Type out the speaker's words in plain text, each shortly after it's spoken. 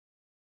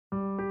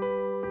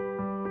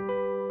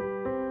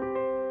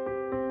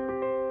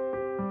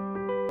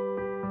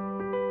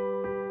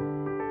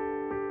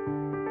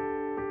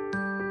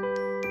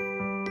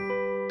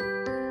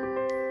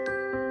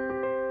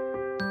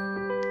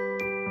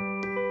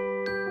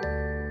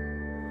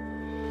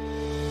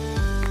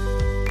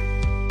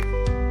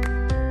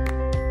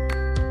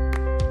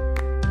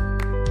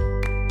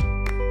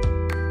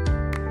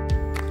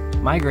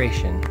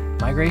Migration.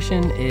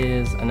 Migration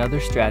is another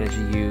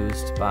strategy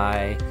used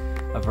by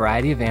a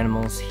variety of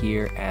animals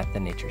here at the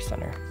Nature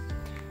Center.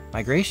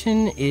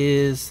 Migration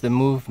is the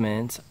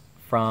movement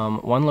from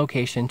one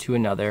location to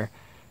another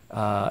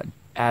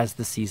as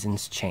the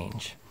seasons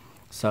change.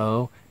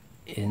 So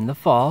in the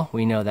fall,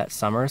 we know that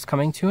summer is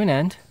coming to an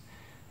end.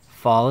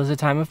 Fall is a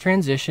time of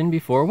transition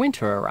before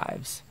winter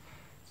arrives.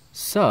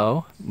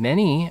 So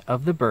many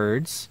of the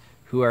birds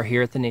who are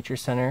here at the Nature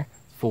Center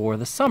for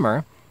the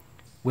summer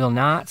will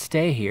not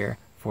stay here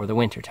for the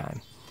winter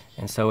time.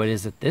 And so it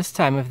is at this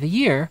time of the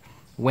year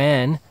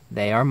when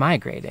they are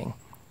migrating.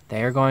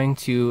 They are going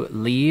to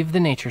leave the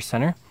Nature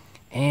Center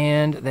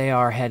and they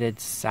are headed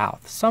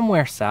south,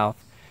 somewhere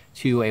south,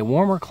 to a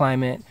warmer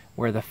climate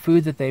where the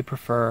food that they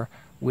prefer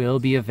will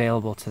be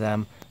available to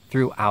them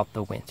throughout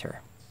the winter.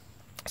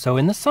 So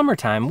in the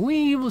summertime,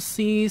 we will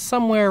see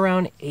somewhere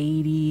around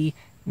 80,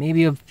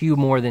 maybe a few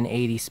more than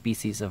 80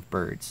 species of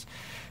birds.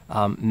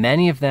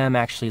 Many of them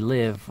actually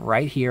live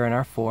right here in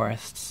our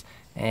forests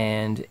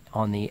and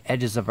on the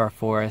edges of our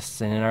forests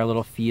and in our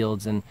little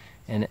fields and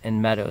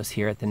meadows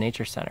here at the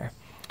Nature Center.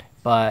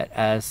 But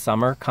as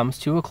summer comes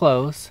to a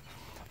close,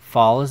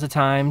 fall is a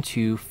time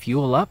to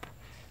fuel up,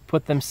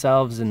 put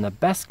themselves in the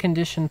best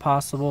condition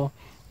possible,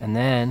 and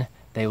then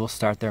they will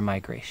start their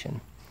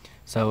migration.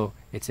 So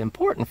it's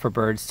important for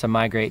birds to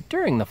migrate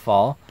during the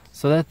fall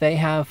so that they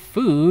have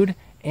food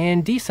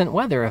and decent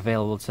weather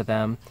available to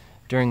them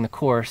during the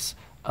course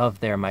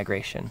of their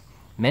migration.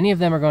 Many of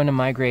them are going to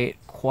migrate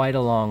quite a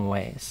long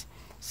ways.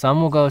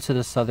 Some will go to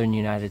the southern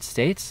United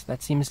States.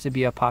 That seems to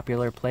be a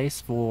popular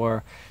place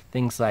for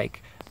things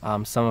like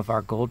some of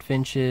our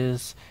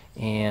goldfinches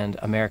and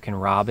American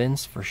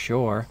robins for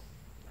sure.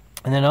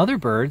 And then other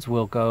birds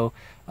will go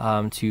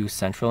to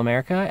Central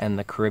America and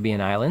the Caribbean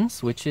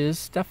islands, which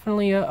is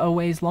definitely a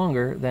ways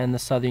longer than the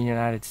southern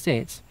United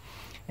States.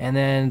 And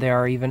then there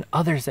are even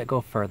others that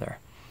go further.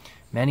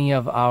 Many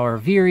of our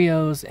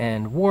vireos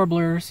and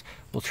warblers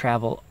will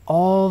travel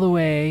all the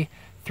way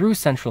through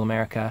Central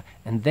America,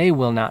 and they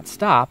will not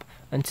stop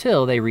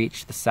until they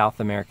reach the South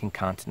American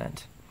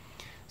continent.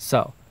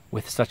 So,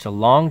 with such a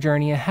long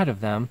journey ahead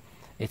of them,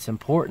 it's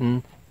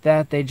important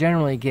that they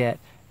generally get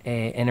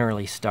an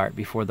early start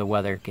before the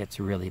weather gets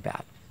really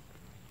bad.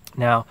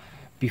 Now,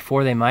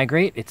 before they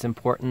migrate, it's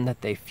important that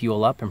they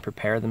fuel up and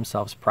prepare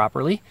themselves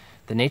properly.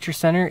 The Nature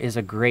Center is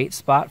a great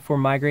spot for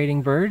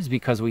migrating birds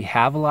because we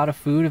have a lot of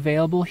food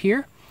available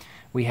here.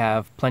 We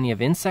have plenty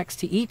of insects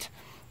to eat,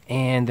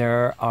 and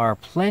there are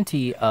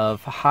plenty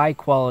of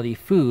high-quality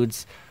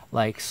foods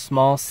like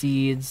small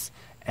seeds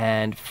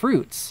and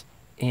fruits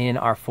in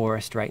our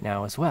forest right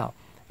now as well.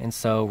 And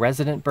so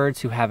resident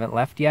birds who haven't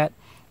left yet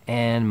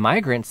and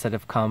migrants that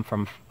have come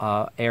from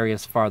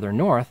areas farther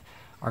north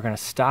are going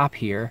to stop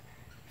here,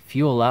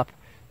 fuel up,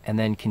 and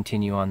then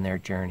continue on their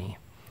journey.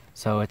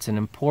 So it's an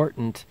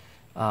important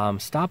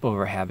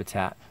stopover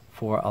habitat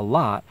for a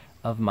lot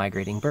of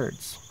migrating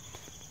birds.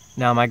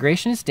 Now,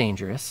 migration is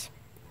dangerous.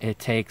 It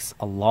takes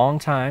a long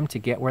time to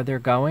get where they're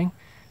going.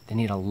 They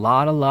need a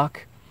lot of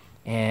luck,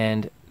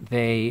 and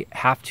they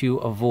have to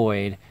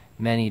avoid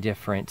many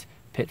different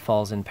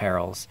pitfalls and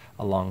perils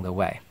along the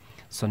way.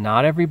 So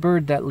not every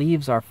bird that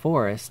leaves our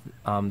forest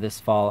this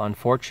fall,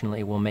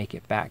 unfortunately, will make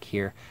it back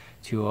here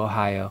to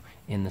Ohio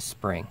in the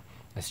spring.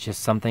 It's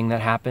just something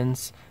that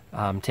happens.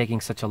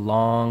 Taking such a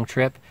long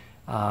trip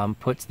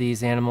puts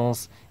these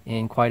animals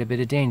in quite a bit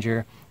of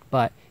danger,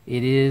 but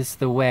it is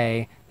the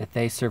way that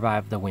they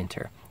survive the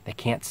winter. They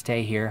can't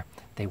stay here.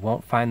 They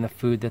won't find the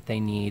food that they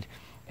need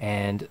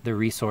and the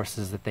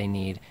resources that they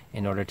need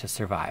in order to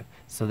survive.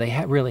 So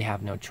they really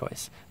have no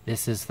choice.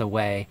 This is the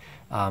way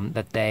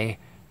that they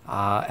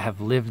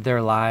have lived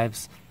their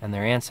lives and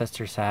their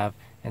ancestors have,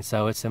 and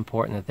so it's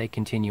important that they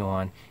continue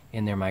on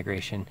in their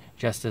migration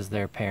just as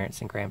their parents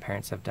and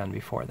grandparents have done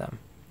before them.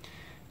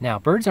 Now,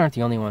 birds aren't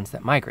the only ones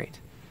that migrate.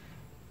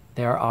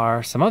 There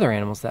are some other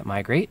animals that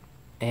migrate,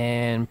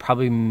 and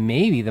probably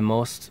maybe the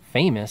most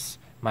famous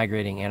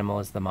migrating animal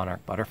is the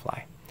monarch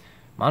butterfly.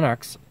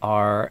 Monarchs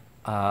are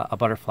a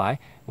butterfly,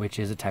 which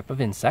is a type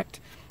of insect,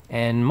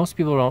 and most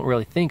people don't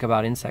really think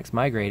about insects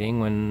migrating.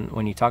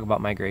 When you talk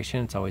about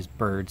migration, it's always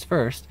birds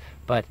first,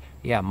 but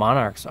yeah,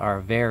 monarchs are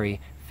a very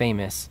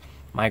famous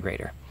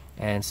migrator.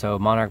 And so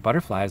monarch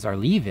butterflies are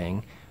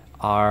leaving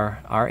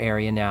our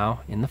area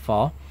now in the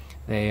fall.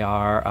 They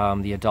are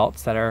the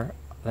adults that are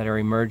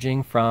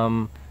emerging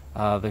from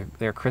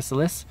their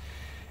chrysalis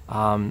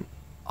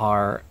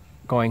are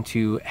going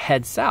to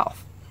head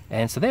south,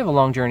 and so they have a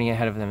long journey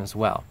ahead of them as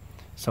well.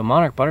 So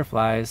monarch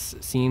butterflies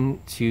seem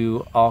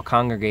to all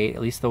congregate,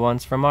 at least the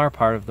ones from our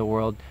part of the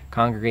world,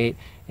 congregate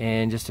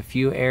in just a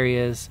few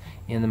areas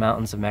in the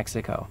mountains of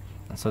Mexico.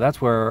 And so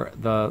that's where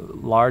the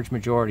large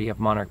majority of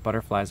monarch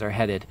butterflies are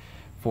headed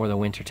for the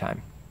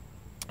wintertime.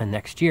 And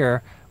next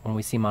year, when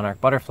we see monarch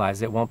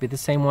butterflies, it won't be the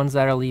same ones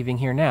that are leaving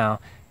here now.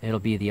 It'll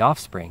be the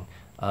offspring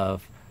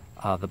of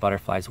the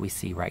butterflies we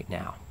see right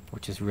now,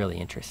 which is really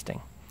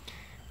interesting.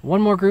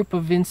 One more group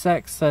of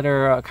insects that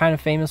are kind of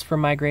famous for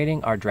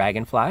migrating are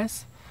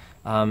dragonflies.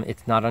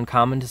 It's not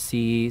uncommon to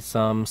see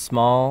some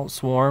small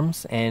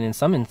swarms, and in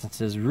some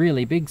instances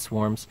really big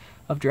swarms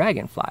of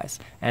dragonflies,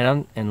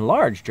 and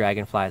large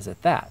dragonflies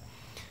at that.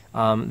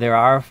 There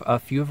are a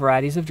few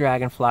varieties of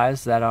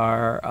dragonflies that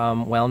are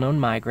well-known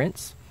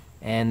migrants,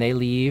 and they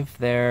leave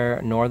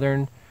their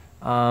northern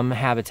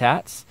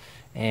habitats,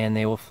 and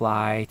they will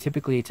fly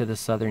typically to the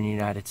southern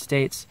United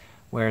States,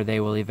 where they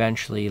will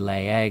eventually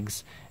lay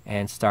eggs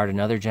and start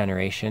another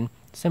generation,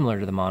 similar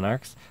to the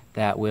monarchs,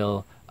 that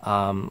will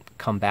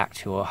come back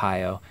to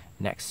Ohio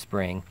next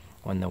spring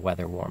when the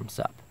weather warms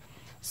up.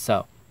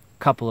 So,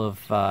 a couple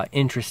of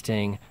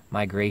interesting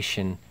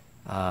migration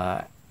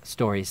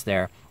stories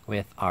there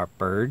with our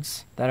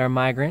birds that are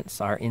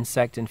migrants, our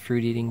insect and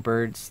fruit-eating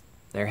birds.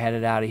 They're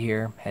headed out of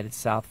here, headed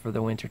south for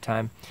the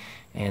wintertime,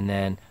 and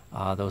then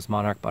those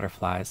monarch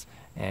butterflies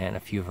and a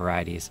few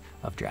varieties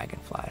of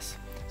dragonflies.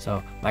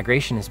 So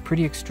migration is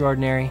pretty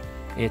extraordinary.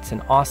 It's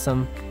an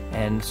awesome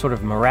and sort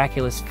of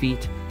miraculous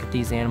feat that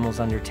these animals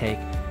undertake,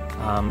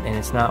 and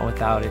it's not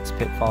without its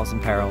pitfalls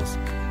and perils,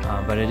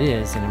 but it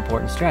is an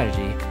important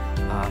strategy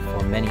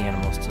for many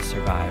animals to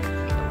survive